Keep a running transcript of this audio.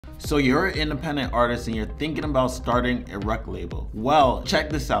So you're an independent artist and you're thinking about starting a record label. Well, check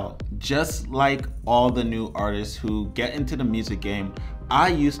this out. Just like all the new artists who get into the music game, I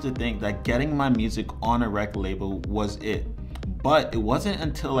used to think that getting my music on a record label was it. But it wasn't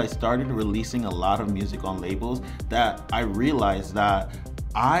until I started releasing a lot of music on labels that I realized that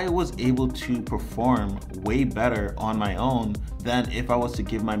I was able to perform way better on my own than if I was to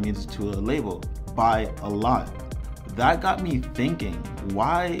give my music to a label by a lot. That got me thinking,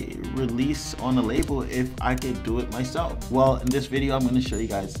 why release on a label if I could do it myself? Well, in this video, I'm going to show you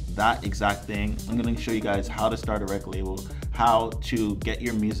guys that exact thing. I'm going to show you guys how to start a record label, how to get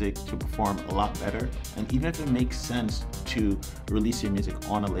your music to perform a lot better, and even if it makes sense to release your music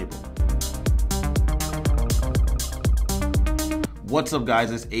on a label. What's up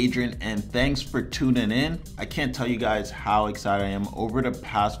guys, it's Adrian and thanks for tuning in. I can't tell you guys how excited I am. Over the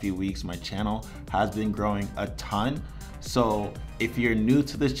past few weeks, my channel has been growing a ton. So if you're new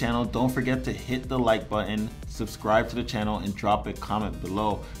to this channel, don't forget to hit the like button, subscribe to the channel, and drop a comment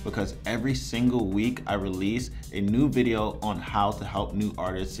below, because every single week I release a new video on how to help new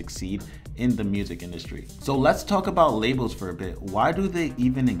artists succeed in the music industry. So let's talk about labels for a bit. Why do they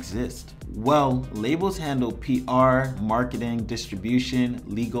even exist? Well, labels handle PR, marketing, distribution,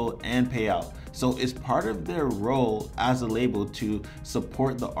 legal, and payout. So it's part of their role as a label to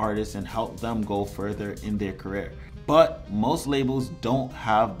support the artist and help them go further in their career. But most labels don't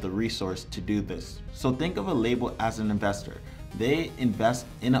have the resource to do this. So think of a label as an investor. They invest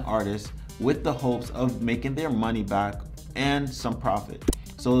in an artist with the hopes of making their money back and some profit.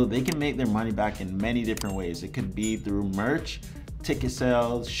 So they can make their money back in many different ways. It could be through merch, ticket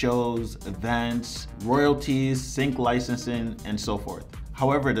sales, shows, events, royalties, sync licensing, and so forth.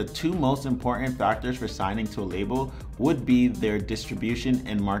 However, the two most important factors for signing to a label would be their distribution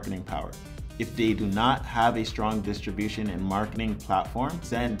and marketing power. If they do not have a strong distribution and marketing platform,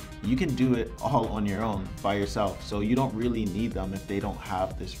 then you can do it all on your own by yourself. So you don't really need them if they don't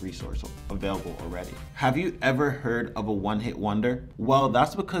have this resource available already. Have you ever heard of a one-hit wonder? Well,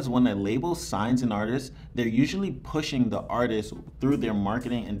 that's because when a label signs an artist, they're usually pushing the artist through their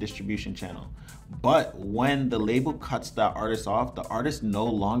marketing and distribution channel. But when the label cuts that artist off, the artist no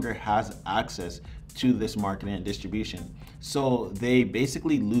longer has access to this marketing and distribution. So they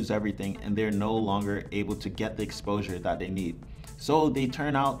basically lose everything and they're no longer able to get the exposure that they need. So they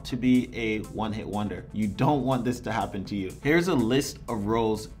turn out to be a one-hit wonder. You don't want this to happen to you. Here's a list of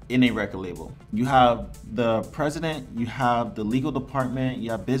roles in a record label. You have the president, you have the legal department,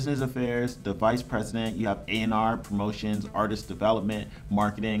 you have business affairs, the vice president, you have A&R, promotions, artist development,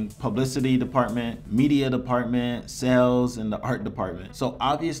 marketing, publicity department, media department, sales, and the art department. So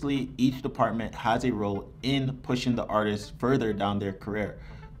obviously each department has a role in pushing the artist further down their career.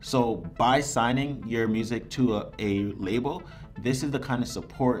 So by signing your music to a label, this is the kind of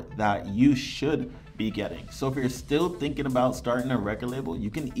support that you should be getting. So if you're still thinking about starting a record label,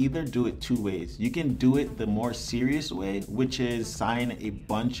 you can either do it two ways. You can do it the more serious way, which is sign a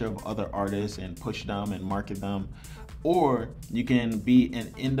bunch of other artists and push them and market them. Or you can be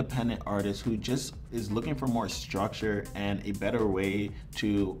an independent artist who just is looking for more structure and a better way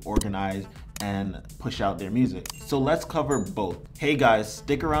to organize and push out their music. So let's cover both. Hey guys,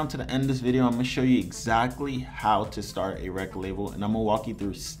 stick around to the end of this video. I'm gonna show you exactly how to start a record label, and I'm gonna walk you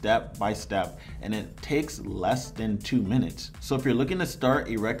through step by step, and it takes less than 2 minutes. So if you're looking to start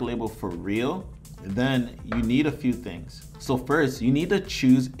a record label for real, then you need a few things. So first, you need to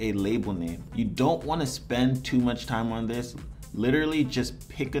choose a label name. You don't want to spend too much time on this. Literally just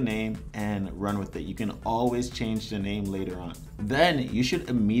pick a name and run with it. You can always change the name later on. Then you should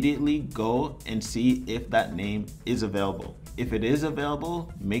immediately go and see if that name is available. If it is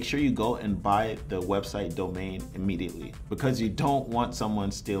available, make sure you go and buy the website domain immediately, because you don't want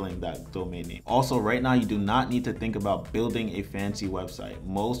someone stealing that domain name. Also, right now, you do not need to think about building a fancy website.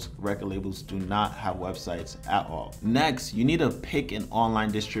 Most record labels do not have websites at all. Next, you need to pick an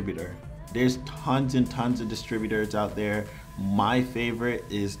online distributor. There's tons and tons of distributors out there. My favorite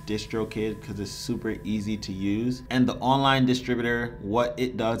is Distrokid because it's super easy to use. And the online distributor, what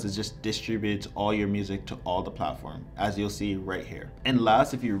it does is just distributes all your music to all the platforms, as you'll see right here. And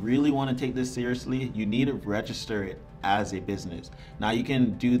last, if you really want to take this seriously, you need to register it as a business. Now you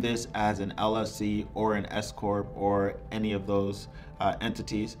can do this as an LLC or an S Corp or any of those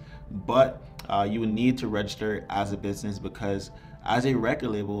entities, but you would need to register as a business, because as a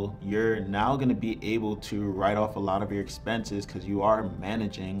record label, you're now going to be able to write off a lot of your expenses because you are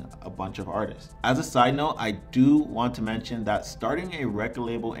managing a bunch of artists. As a side note, I do want to mention that starting a record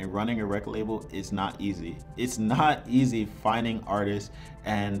label and running a record label is not easy. It's not easy finding artists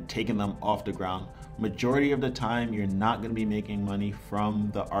and taking them off the ground. Majority of the time, you're not going to be making money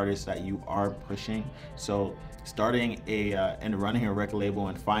from the artists that you are pushing. So starting and running a record label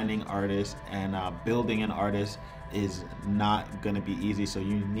and finding artists and building an artist is not going to be easy. So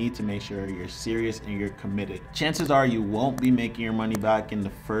you need to make sure you're serious and you're committed. Chances are you won't be making your money back in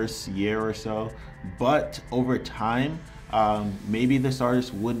the first year or so, but over time, maybe this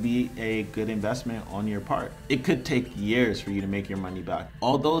artist would be a good investment on your part. It could take years for you to make your money back.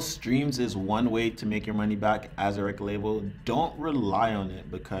 Although streams is one way to make your money back as a record label, don't rely on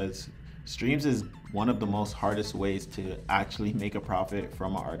it, because streams is one of the most hardest ways to actually make a profit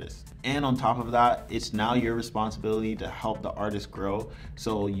from an artist. And on top of that, it's now your responsibility to help the artist grow.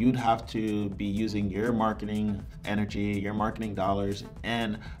 So you'd have to be using your marketing energy, your marketing dollars,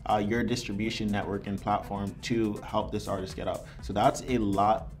 and your distribution network and platform to help this artist get up. So that's a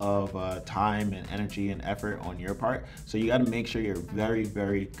lot of time and energy and effort on your part. So you gotta make sure you're very,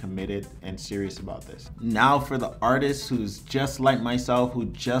 very committed and serious about this. Now for the artist who's just like myself, who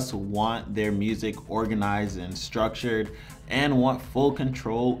just want their music organized and structured and want full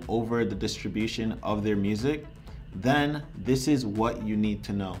control over the distribution of their music, then this is what you need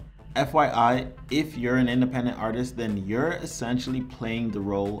to know. FYI, if you're an independent artist, then you're essentially playing the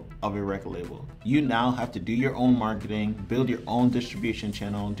role of a record label. You now have to do your own marketing, build your own distribution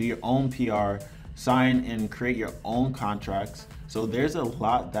channel, do your own PR, sign and create your own contracts. So there's a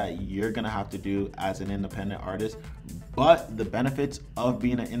lot that you're gonna have to do as an independent artist. But the benefits of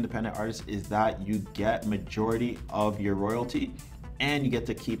being an independent artist is that you get majority of your royalty and you get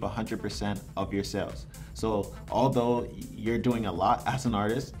to keep 100% of your sales. So although you're doing a lot as an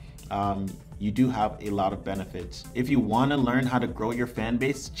artist, you do have a lot of benefits. If you want to learn how to grow your fan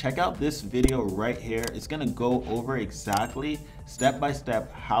base, check out this video right here. It's going to go over exactly step by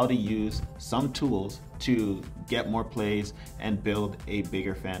step how to use some tools to get more plays and build a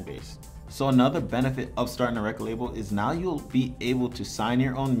bigger fan base. So another benefit of starting a record label is now you'll be able to sign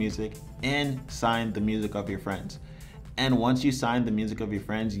your own music and sign the music of your friends. And once you sign the music of your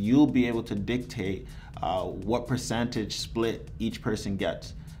friends, you'll be able to dictate what percentage split each person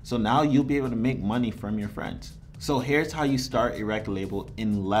gets. So now you'll be able to make money from your friends. So here's how you start a record label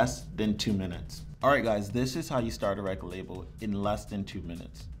in less than 2 minutes. All right guys, this is how you start a record label in less than 2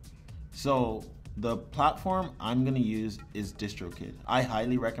 minutes. So the platform I'm gonna use is Distrokid. I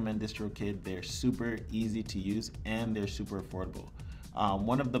highly recommend Distrokid. They're super easy to use and they're super affordable.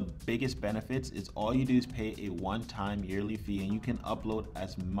 One of the biggest benefits is all you do is pay a one-time yearly fee and you can upload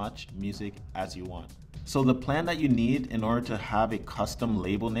as much music as you want. So the plan that you need in order to have a custom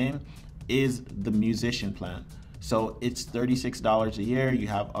label name is the musician plan. So it's $36 a year. You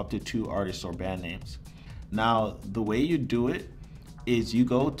have up to 2 artists or band names. Now, the way you do it is you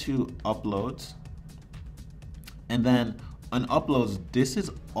go to uploads, and then on uploads, this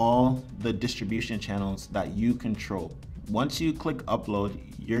is all the distribution channels that you control. Once you click upload,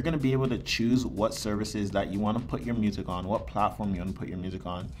 you're gonna be able to choose what services that you wanna put your music on, what platform you wanna put your music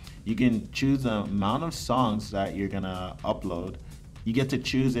on. You can choose the amount of songs that you're gonna upload. You get to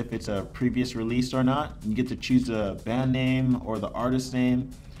choose if it's a previous release or not. You get to choose the band name or the artist name.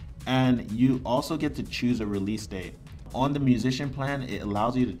 And you also get to choose a release date. On the musician plan, it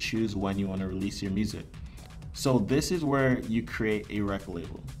allows you to choose when you wanna release your music. So this is where you create a record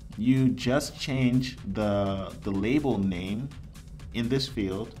label. You just change the label name in this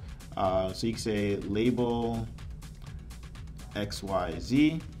field. So you can say label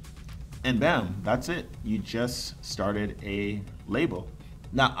XYZ, and bam, that's it. You just started a label.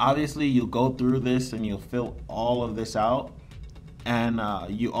 Now, obviously you'll go through this and you'll fill all of this out. And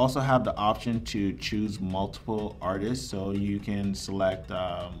you also have the option to choose multiple artists. So you can select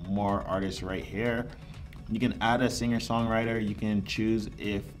more artists right here. You can add a singer-songwriter. You can choose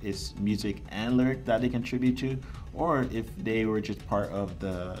if it's music and lyric that they contribute to, or if they were just part of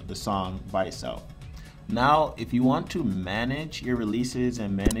the song by itself. Now, if you want to manage your releases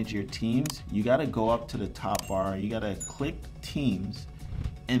and manage your teams, you gotta go up to the top bar. You gotta click teams,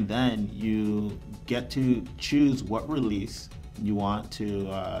 and then you get to choose what release you want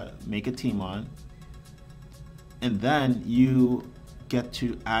to make a team on. And then you get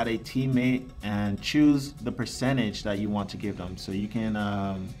to add a teammate and choose the percentage that you want to give them. So you can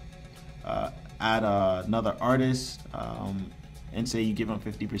add another artist and say you give them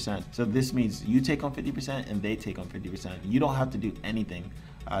 50%. So this means you take on 50% and they take on 50%. You don't have to do anything.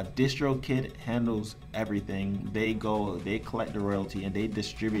 Distrokid handles everything. They collect the royalty and they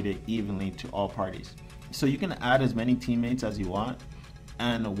distribute it evenly to all parties. So you can add as many teammates as you want.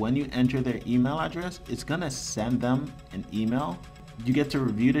 And when you enter their email address, it's gonna send them an email You get to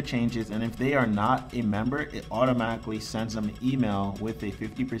review the changes, and if they are not a member, it automatically sends them an email with a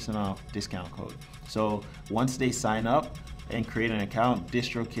 50% off discount code. So once they sign up and create an account,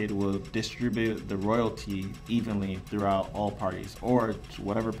 Distrokid will distribute the royalty evenly throughout all parties, or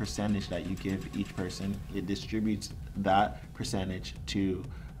whatever percentage that you give each person, it distributes that percentage to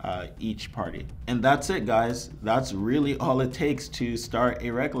each party. And that's it, guys. That's really all it takes to start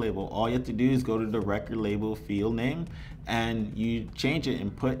a record label. All you have to do is go to the record label field name and you change it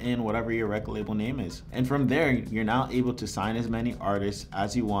and put in whatever your record label name is. And from there, you're now able to sign as many artists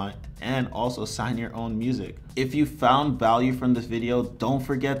as you want and also sign your own music. If you found value from this video, don't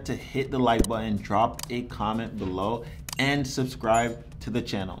forget to hit the like button, drop a comment below, and subscribe to the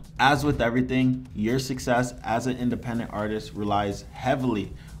channel. As with everything, your success as an independent artist relies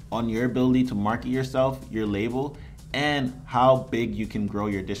heavily on your ability to market yourself, your label, and how big you can grow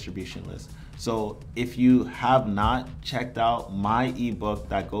your distribution list. So if you have not checked out my ebook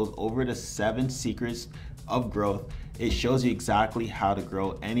that goes over the 7 secrets of growth, it shows you exactly how to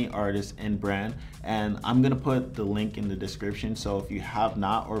grow any artist and brand. And I'm gonna put the link in the description. So if you have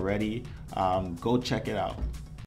not already, go check it out.